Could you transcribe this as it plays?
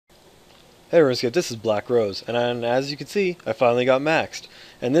Hey RuneScape, this is Black Rose, and as you can see, I finally got maxed.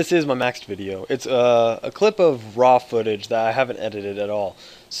 And this is my maxed video. It's a clip of raw footage that I haven't edited at all.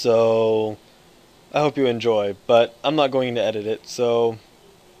 So, I hope you enjoy, but I'm not going to edit it, so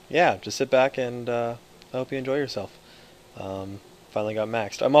yeah, just sit back and I hope you enjoy yourself. Finally got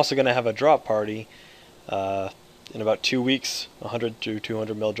maxed. I'm also going to have a drop party in about 2 weeks, 100 to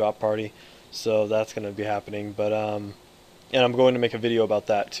 200 mil drop party, so that's going to be happening, but and I'm going to make a video about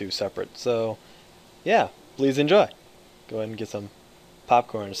that too, separate. So, yeah, please enjoy. Go ahead and get some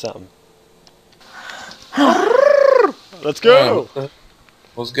popcorn or something. Let's go!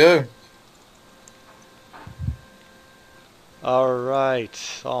 Let's go.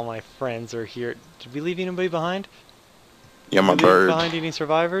 Alright, all my friends are here. Did we leave anybody behind? Yeah, my Did we leave bird. behind any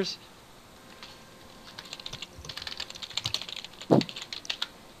survivors?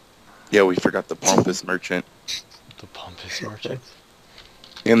 Yeah, we forgot the pompous merchant. The pompous merchant.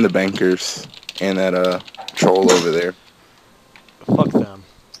 And the bankers. And that troll over there. Fuck them.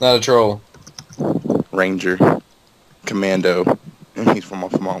 It's not a troll. Ranger. Commando. And he's from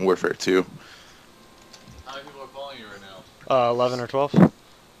Modern Warfare 2. How many people are calling you right now? 11 or 12?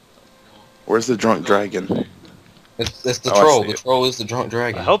 Where's the drunk dragon? It's the Oh, I troll. see The it. troll is the drunk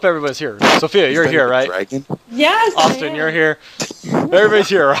dragon. I hope everybody's here. Sophia, you're Is that here, a right? Dragon? Yes, Austin, you're here. Everybody's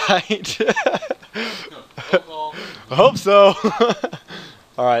here, right? I hope so.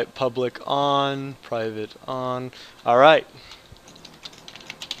 Alright, public on, private on. Alright.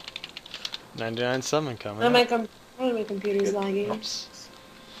 99 summon coming. My computer's lagging. Oops.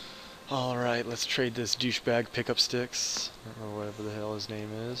 Alright, let's trade this douchebag pickup sticks. Or whatever the hell his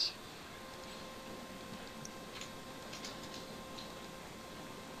name is.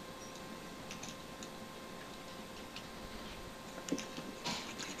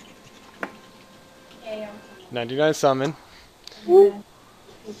 Okay, 99 summon. Put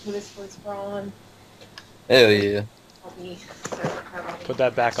his voice on. Hell yeah. Help me. Put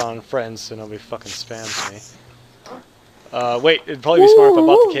that back on friends so nobody fucking spams me. Wait, it'd probably be smart if I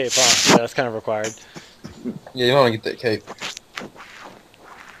bought the cape, huh? Yeah, that's kind of required. Yeah, you want to get that cape.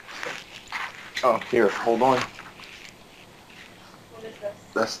 Oh, here, hold on. What is this?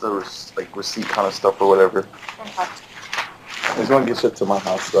 That's the like receipt kind of stuff or whatever. I just want to get shipped to my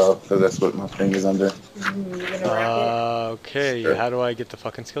house though, because that's what my thing is under. You're gonna wrap Okay, Sure. how do I get the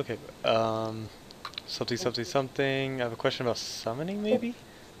fucking skill cape? Something. I have a question about summoning, maybe?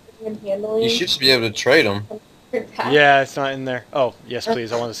 it. Handling. You should just be able to trade them. Yeah, it's not in there. Oh, yes,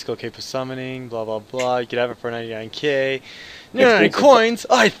 please. I want the skill cape of summoning, blah, blah, blah. You could have it for 99k. 99 coins?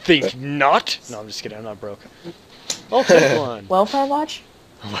 I think not. No, I'm just kidding. I'm not broke. I'll take one. Welfare watch?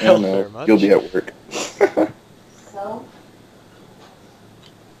 Well, very much. You'll be at work. So,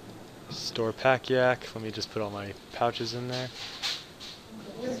 Store pack yak. Let me just put all my pouches in there.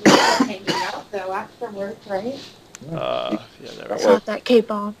 hanging out though after work, right? Yeah, there we go. Slap that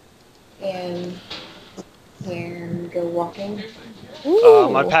cape on. And go walking.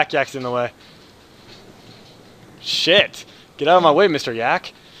 My pack yak's in the way. Shit! Get out of my way, Mr.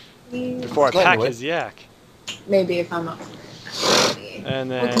 Yak. Before I It's not in pack the way. his yak. Maybe if I'm up. And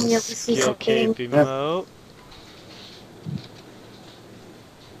Well, then can you ever see skill cape something? emote.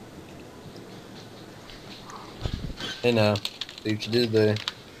 Hey now. See what you did there.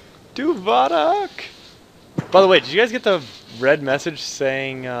 Duvadak! By the way, did you guys get the red message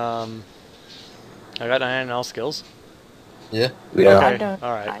saying, I got 9 skills? Yeah? Yeah. I Okay, don't.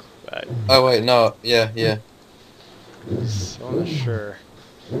 alright. Oh wait, no. Yeah. So unsure.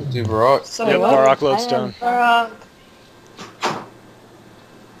 Do Barack. So Yep, what? Barak Lodestone.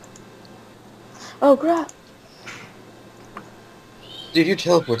 Oh crap. Dude, your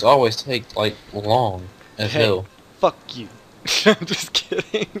teleports always take, like, long as Hey. hell. Fuck you. I'm just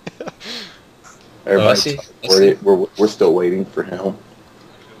kidding. Everybody, see. we're still waiting for him.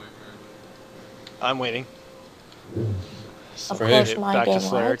 I'm waiting. So Of For course, him. my back to game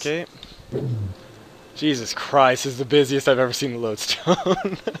Slayer lags. Cape. Jesus Christ, this is the busiest I've ever seen the Lodestone.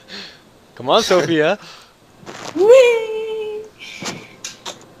 Come on, Sophia. Whee!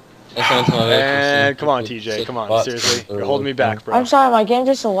 And come on, TJ. Come on, seriously. You're holding me back, bro. I'm sorry, my game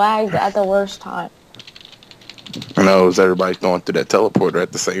just lagged at the worst time. I know, is everybody going through that teleporter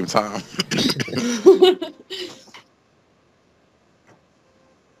at the same time?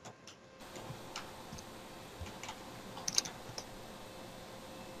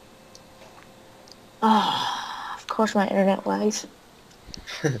 Ah, of course my internet lags.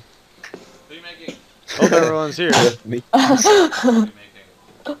 What are you making? Hope everyone's here. Me. What are you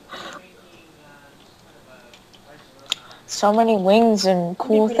making? So many wings and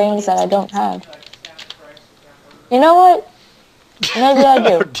cool things that I don't have. You know what? Maybe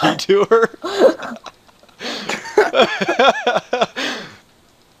I do. Detour.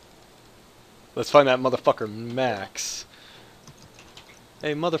 Let's find that motherfucker Max.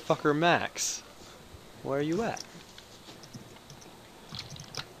 Hey, motherfucker Max. Where are you at?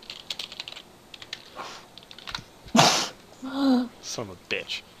 Son of a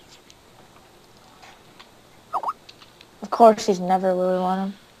bitch. Of course, he's never really won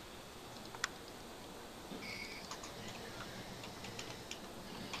him.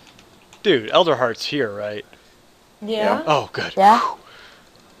 Dude, Elderheart's here, right? Yeah. Oh, good. Yeah? Whew.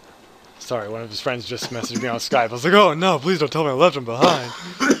 Sorry, one of his friends just messaged me on Skype. I was like, oh no, please don't tell me I left him behind.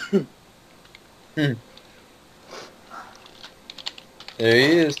 There he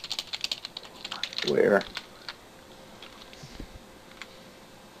is. Where?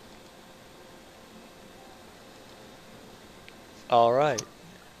 Alright.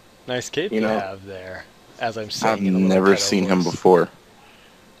 Nice cape you You know, have there. As I'm I've saying in a little never title seen him voice. before.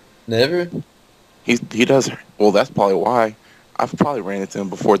 Never? He does. Well, that's probably why. I've probably ran into him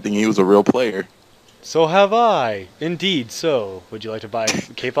before thinking he was a real player. So have I. Indeed so. Would you like to buy a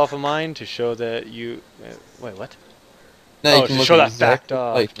cape off of mine to show that you... wait, what? Now Oh, you can to look show at that backed exactly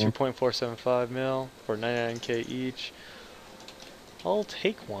off. like him. 2.475 mil for 99k each. I'll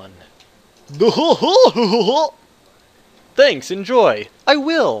take one. Thanks, enjoy. I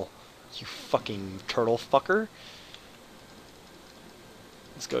will. You fucking turtle fucker.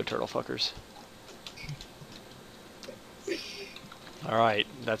 Let's go, turtle fuckers. Alright,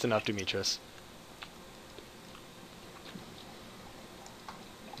 that's enough, Demetrius.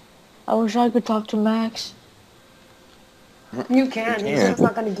 I wish I could talk to Max. You can. He's just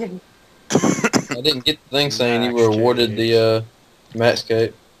not gonna give. I didn't get the thing saying you Max were awarded the Max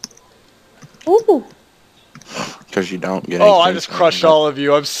Cape. Ooh. Because you don't get Oh, I anything just from crushed him. all of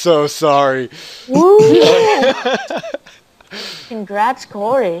you. I'm so sorry. Woo! Congrats,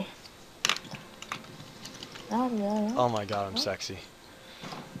 Corey. Yeah. Oh my god, I'm sexy.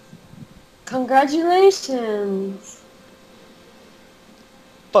 Congratulations.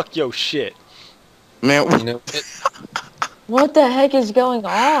 Fuck yo shit. Man, You know what? What the heck is going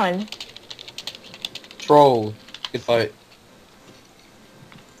on? Troll. Good fight.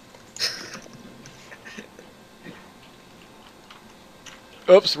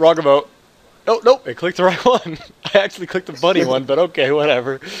 Oops, wrong emote. Oh, nope, I clicked the right one. I actually clicked the bunny one, but okay,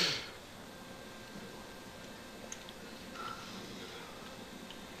 whatever.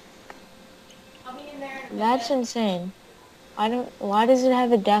 That's insane. I don't. Why does it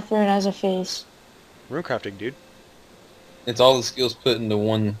have a death rune as a face? Runecrafting, dude. It's all the skills put into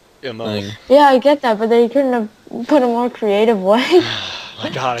one Emote. thing. Yeah, I get that, but they couldn't have put a more creative way. My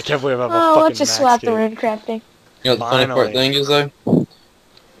god, I can't believe I have a Oh, fucking let's just max swap the cape. rune crafting. You know what the funny part Finally. thing is though?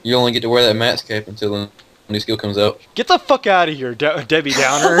 You only get to wear that Max Cape until the new skill comes out. Get the fuck out of here, Debbie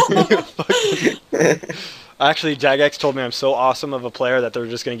Downer. You fucking... Actually, Jagex told me I'm so awesome of a player that they're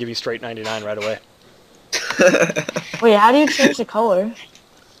just going to give me straight 99 right away. Wait, how do you change the color?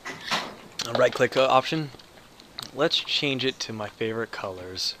 Right click option. Let's change it to my favorite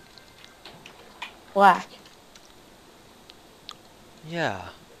colors. Black. Yeah.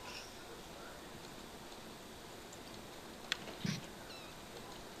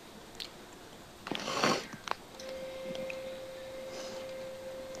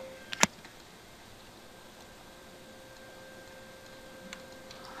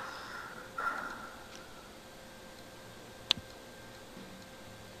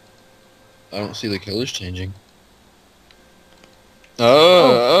 I don't see the colors changing.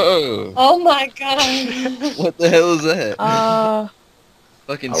 Oh, Oh my god. oh. What the hell is that?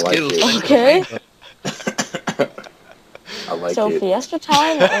 Fucking I like Skittles. it. Okay. I like So it. Fiesta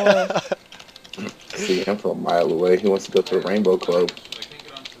time or See him from a mile away. He wants to go to the Rainbow Club. I can't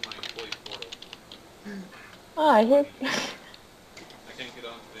get onto my employee portal. oh, I hear. I can't get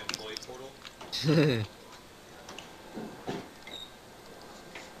onto the employee portal.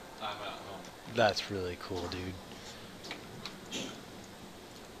 I'm at home. That's really cool, dude.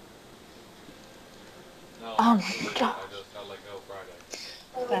 No, Oh my actually, God. I just got let go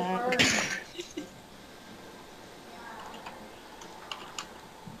Friday.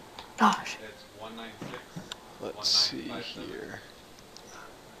 Gosh. It's 196. Let's see 1957. here.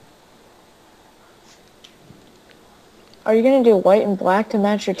 Are you gonna do white and black to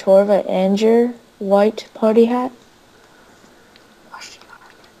match your Torva and your white party hat? Question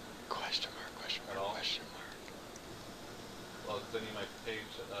mark, question mark, question At mark, all? question mark. Well, it's sending my page,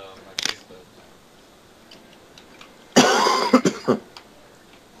 my Facebook.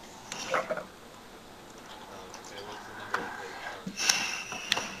 Okay, what's the number of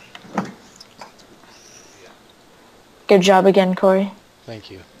the Good job again, Corey.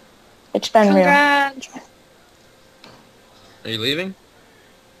 Thank you. It's been real. Congrats. Are you leaving?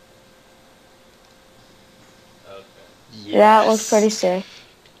 Okay. Yeah, it looks pretty sick.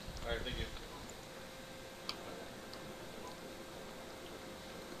 Alright, thank you.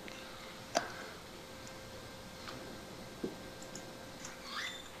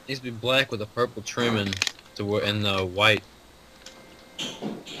 Needs to be black with a purple trimming to wear and the white.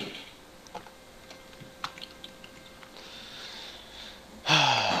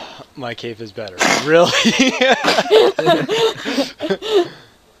 My cave is better. Really?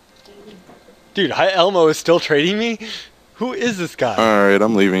 Dude, Hi Elmo is still trading me? Who is this guy? Alright,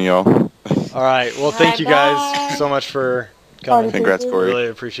 I'm leaving y'all. Alright, well thank you guys Bye-bye. so much for Party coming. Congrats, people. Corey. Really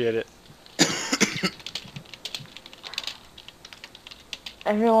appreciate it.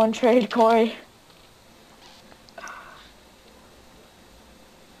 Everyone trade Corey.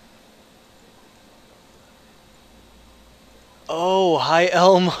 Oh, Hi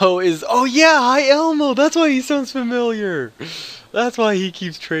Elmo is... Oh yeah, Hi Elmo! That's why he sounds familiar! That's why he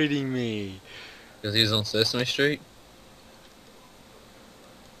keeps trading me. Because he's on Sesame Street.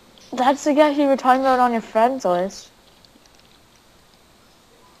 That's the guy you were talking about on your friends list.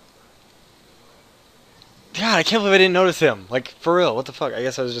 God, I can't believe I didn't notice him. Like, for real, what the fuck? I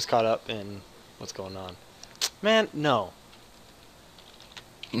guess I was just caught up in what's going on. Man, no.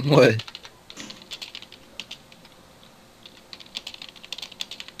 What?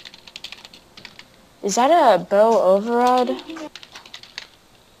 Is that a bow override?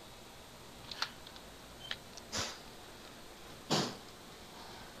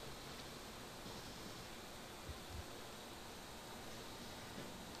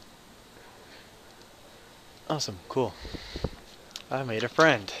 Awesome, cool. I made a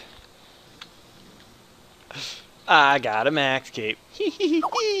friend. I got a max cape.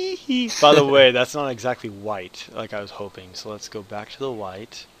 By the way, that's not exactly white like I was hoping. So let's go back to the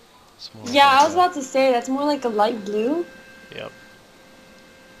white. It's more Yeah, like I was about to say that's more like a light blue. Yep.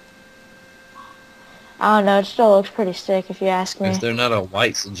 I don't know, it still looks pretty sick if you ask me. Is there not a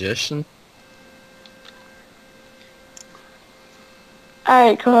white suggestion?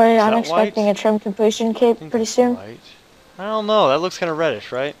 Alright, Corey, I'm that expecting white? a trim completion I cape think pretty that's soon. white. I don't know. That looks kind of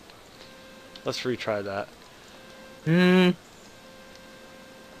reddish, right? Let's retry that. Hmm.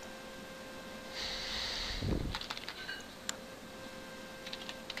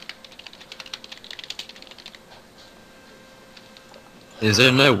 Is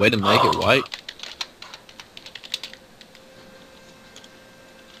there no way to make it white?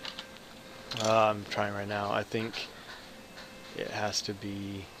 I'm trying right now. I think it has to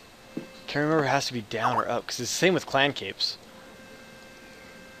be... Can't remember if it has to be down or up, because it's the same with clan capes.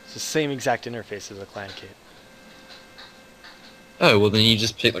 It's the same exact interface as a clan cape. Oh, well then you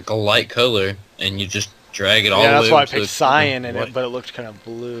just pick like a light color and you just drag it all Yeah, the that's way why I over picked to cyan in white. it, but it looked kind of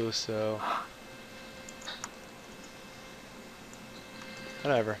blue, so...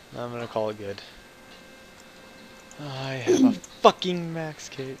 Whatever. I'm gonna call it good. I have a fucking max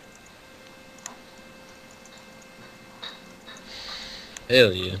cape.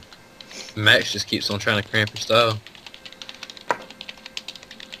 Hell yeah. Max just keeps on trying to cramp your style.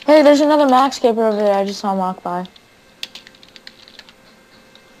 Hey, there's another max caper over there. I just saw him walk by.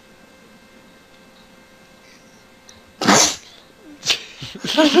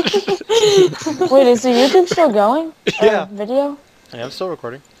 Wait, is the YouTube still going? Yeah. Video? Yeah, I'm still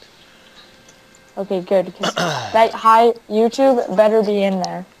recording. Okay, good. Because that high YouTube better be in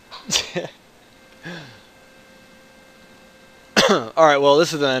there. Alright, well,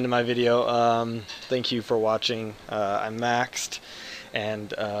 this is the end of my video. Thank you for watching. I'm maxed,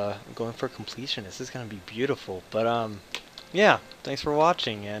 and I'm going for completion. This is going to be beautiful. But, yeah, thanks for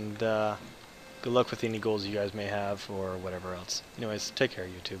watching, and good luck with any goals you guys may have, or whatever else. Anyways, take care,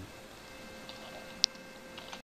 YouTube.